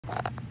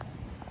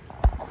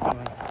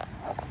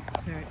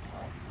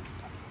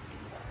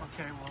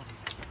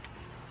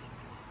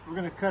we're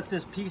going to cut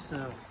this piece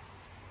of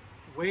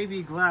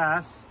wavy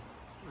glass.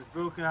 It's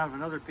broken out of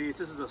another piece.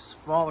 This is a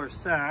smaller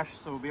sash,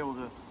 so we'll be able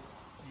to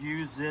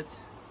use it.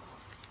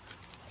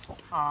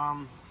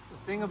 The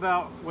thing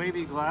about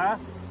wavy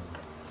glass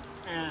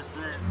is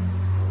that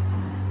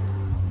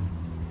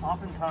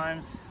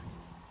oftentimes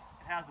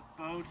it has a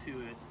bow to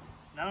it.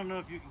 And I don't know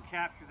if you can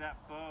capture that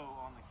bow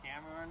on the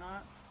camera or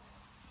not,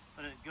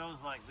 but it goes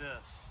like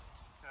this,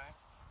 okay?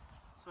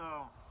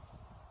 So,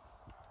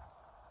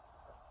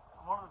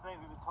 one of the things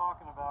we've been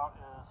talking about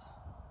is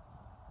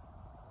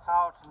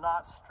how to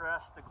not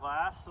stress the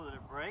glass so that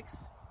it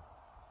breaks,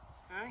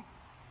 okay?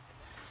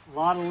 A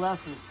lot of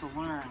lessons to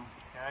learn,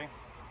 okay,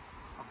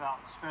 about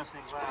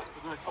stressing glass.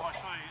 But look, I want to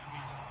show you.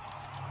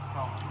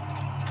 Oh,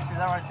 see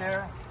that right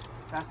there?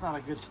 That's not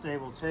a good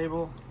stable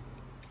table.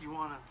 You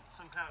want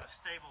some kind of a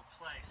stable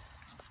place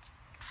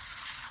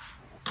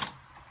to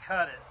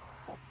cut it.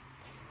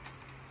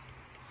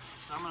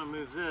 So I'm going to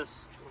move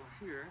this over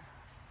here.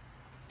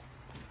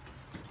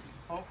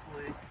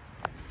 Hopefully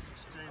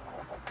it's stable.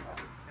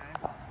 Okay.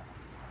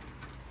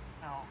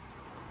 Now,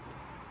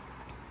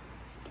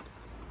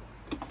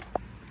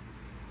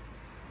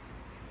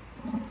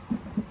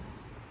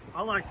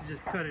 I like to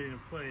just cut it in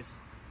place.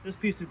 This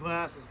piece of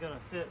glass is going to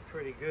fit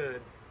pretty good.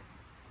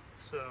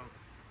 So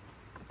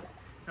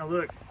now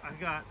look, I've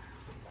got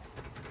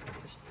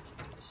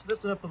it's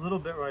lifted up a little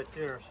bit right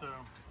there. So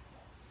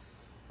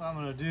what I'm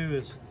going to do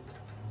is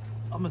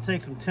I'm going to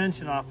take some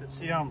tension off it.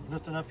 See how I'm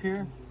lifting up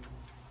here?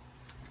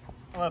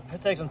 I'm going to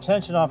take some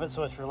tension off it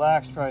so it's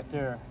relaxed right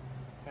there.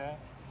 Okay.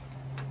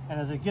 And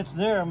as it gets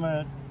there, I'm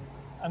going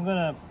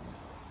to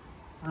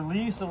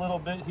release a little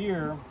bit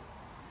here.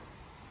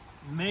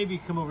 Maybe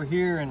come over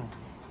here and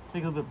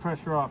take a little bit of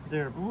pressure off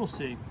there, but we'll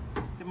see.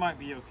 It might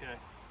be okay.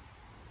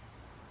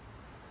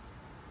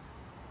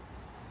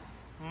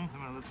 I'm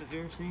gonna lift it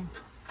here, see?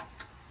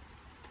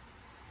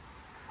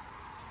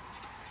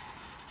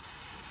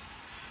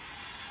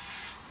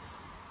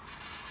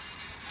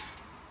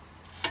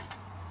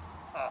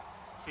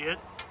 See it?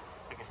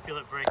 I can feel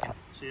it breaking.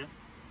 See it?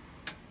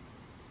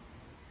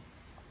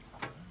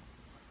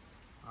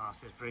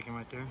 See it's breaking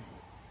right there?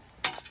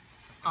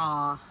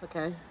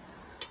 Okay.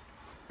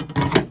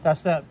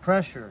 That's that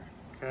pressure,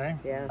 okay?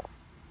 Yeah.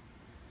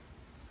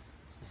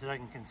 So I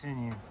can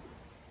continue.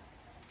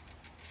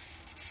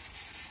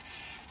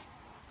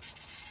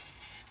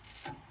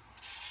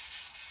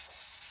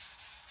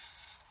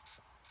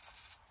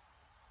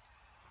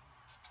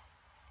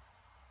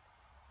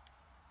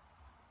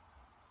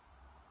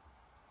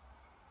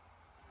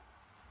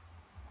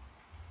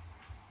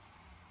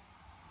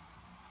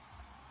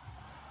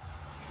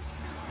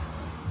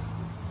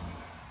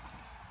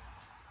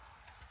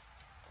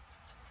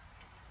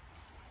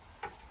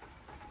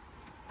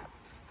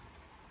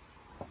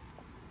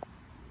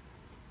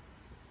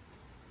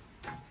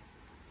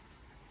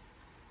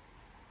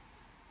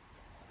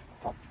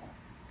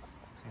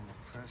 Take the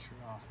pressure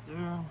off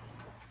there.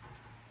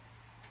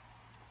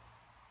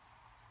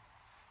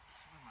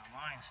 See where my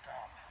line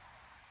stop.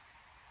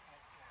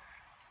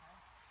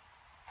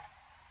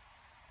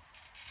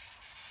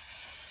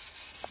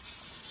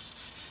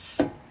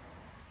 Right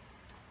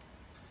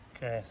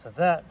there. Okay, so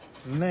that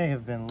may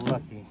have been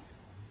lucky.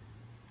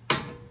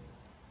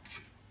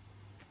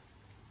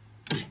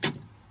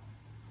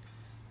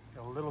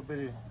 Got a little bit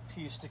of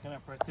piece sticking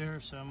up right there,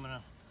 so I'm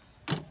gonna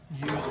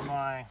use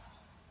my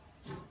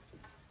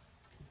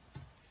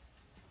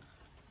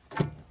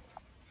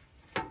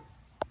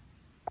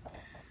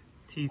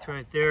teeth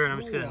right there, and I'm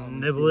just gonna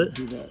nibble it.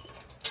 Do that.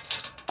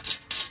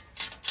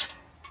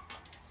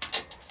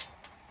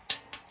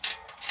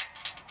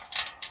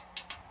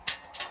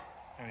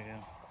 There we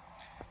go.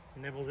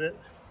 Nibbles it.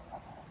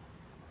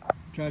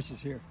 Trash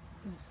is here.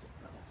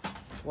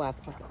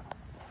 Last bucket.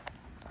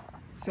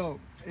 So,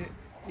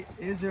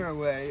 is there a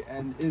way,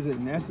 and is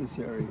it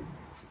necessary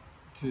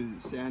to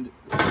sand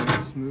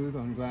it smooth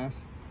on glass?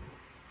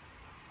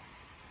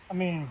 I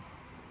mean,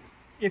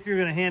 if you're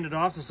going to hand it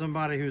off to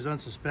somebody who's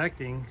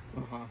unsuspecting,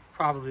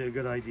 probably a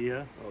good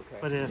idea. Okay.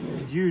 But if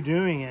you're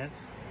doing it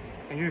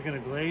and you're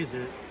going to glaze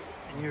it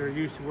and you're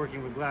used to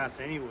working with glass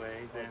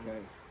anyway, then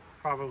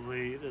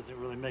probably it doesn't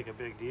really make a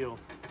big deal.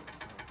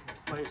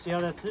 But you see how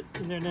that's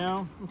in there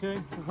now? Okay.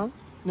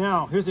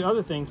 Now, here's the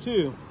other thing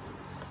too,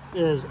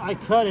 is I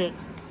cut it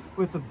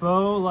with a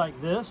bow like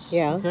this.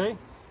 Yeah. Okay.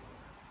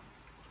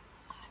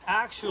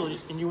 Actually,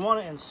 and you want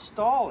to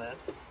install it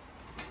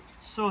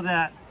so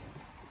that,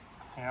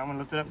 here, I'm going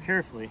to lift it up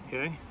carefully,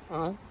 okay?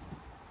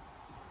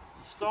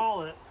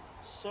 Install it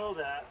so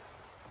that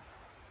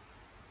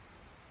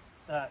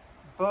that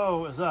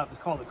bow is up. It's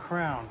called a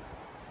crown,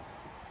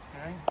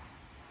 okay?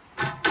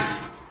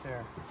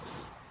 There.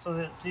 So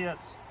that, see,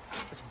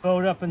 it's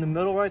bowed up in the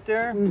middle right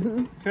there,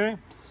 okay?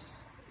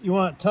 You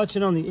want to touch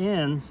it on the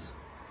ends,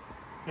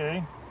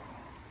 okay?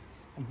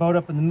 And bowed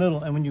up in the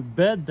middle. And when you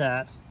bed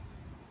that,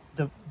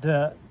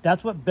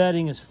 that's what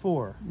bedding is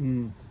for.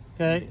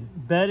 Okay,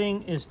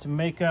 bedding is to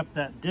make up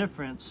that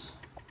difference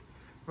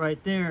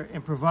right there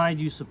and provide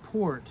you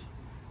support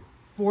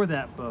for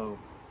that bow.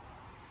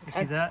 You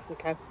see that?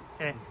 Okay.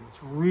 Okay,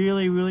 it's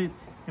really, really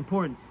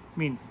important. I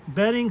mean,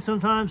 bedding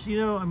sometimes, you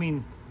know, I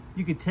mean,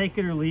 you could take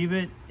it or leave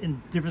it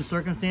in different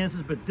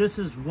circumstances, but this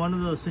is one of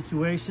those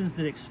situations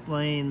that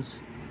explains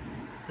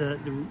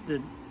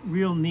the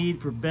real need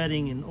for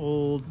bedding in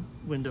old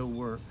window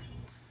work.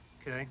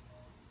 Okay,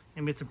 I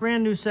mean, it's a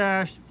brand new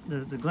sash.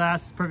 The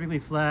glass is perfectly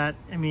flat.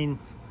 I mean,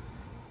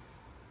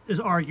 there's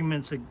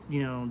arguments that,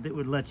 you know, that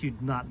would let you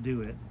not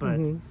do it, but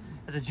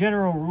as a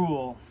general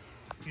rule,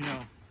 you know,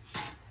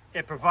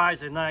 it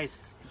provides a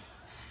nice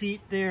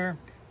seat there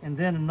and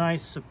then a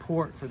nice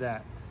support for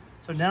that.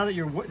 So now that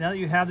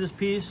you have this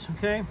piece,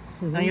 okay,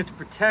 now you have to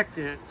protect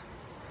it.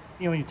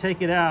 You know, when you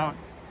take it out,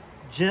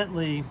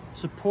 gently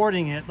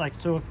supporting it, like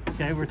so.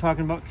 Okay, we're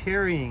talking about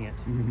carrying it.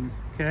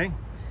 Okay,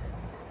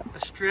 a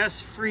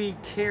stress-free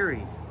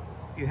carry.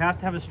 You have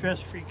to have a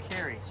stress-free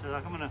carry. So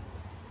like, I'm gonna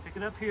pick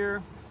it up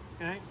here.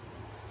 Okay,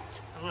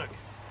 now look,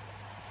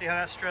 see how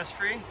that's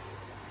stress-free?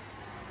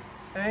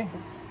 Okay,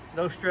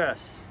 no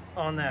stress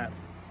on that.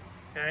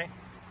 Okay,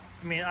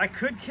 I mean, I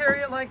could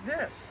carry it like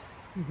this.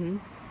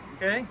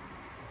 Okay,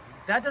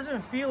 that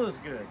doesn't feel as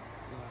good.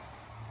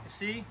 You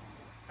see,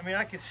 I mean,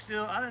 I could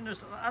still, I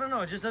don't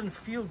know, it just doesn't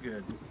feel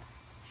good.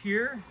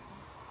 Here,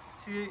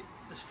 see,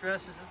 the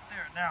stress isn't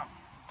there. Now,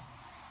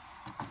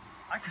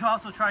 I could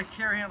also try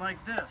carrying it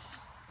like this.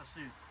 Let's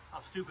see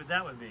how stupid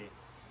that would be.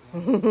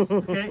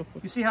 Okay,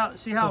 you see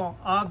how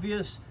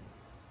obvious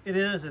it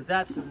is that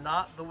that's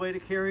not the way to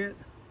carry it?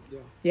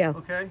 Yeah.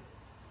 Okay,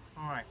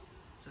 all right.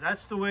 So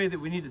that's the way that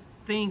we need to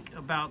think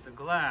about the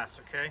glass,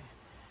 okay?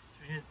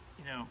 So we need,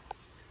 you know,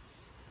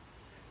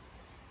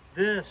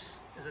 this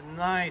is a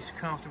nice,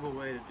 comfortable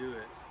way to do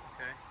it,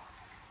 okay?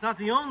 It's not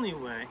the only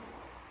way,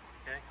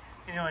 okay?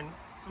 You know, and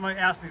somebody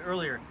asked me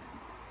earlier,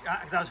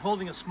 because I was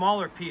holding a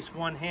smaller piece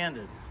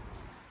one-handed.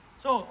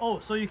 So,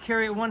 so you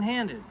carry it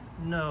one-handed?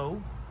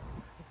 No,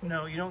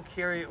 you don't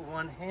carry it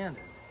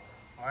one-handed,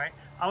 all right?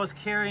 I was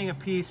carrying a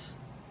piece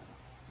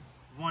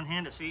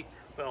one-handed, see?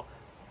 Well,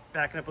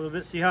 backing up a little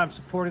bit, see how I'm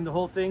supporting the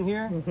whole thing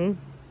here?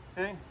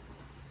 Okay,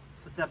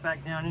 set that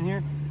back down in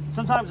here.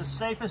 Sometimes the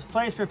safest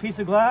place for a piece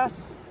of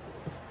glass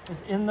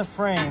is in the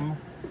frame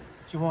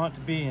that you want it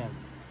to be in.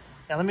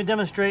 Now let me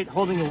demonstrate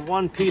holding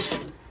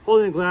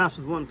holding the glass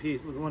with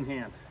one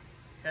hand.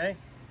 Okay,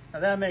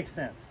 now that makes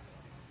sense.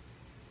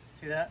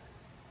 See that?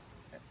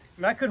 I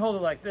mean, I could hold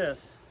it like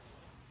this,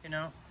 you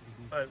know,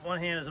 but one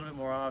hand is a little bit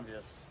more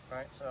obvious,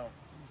 right? So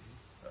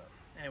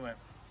anyway,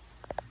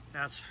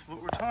 that's what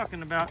we're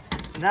talking about,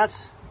 and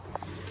that's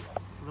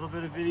a little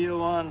bit of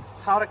video on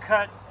how to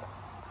cut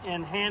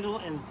and handle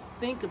and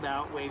think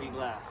about wavy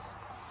glass.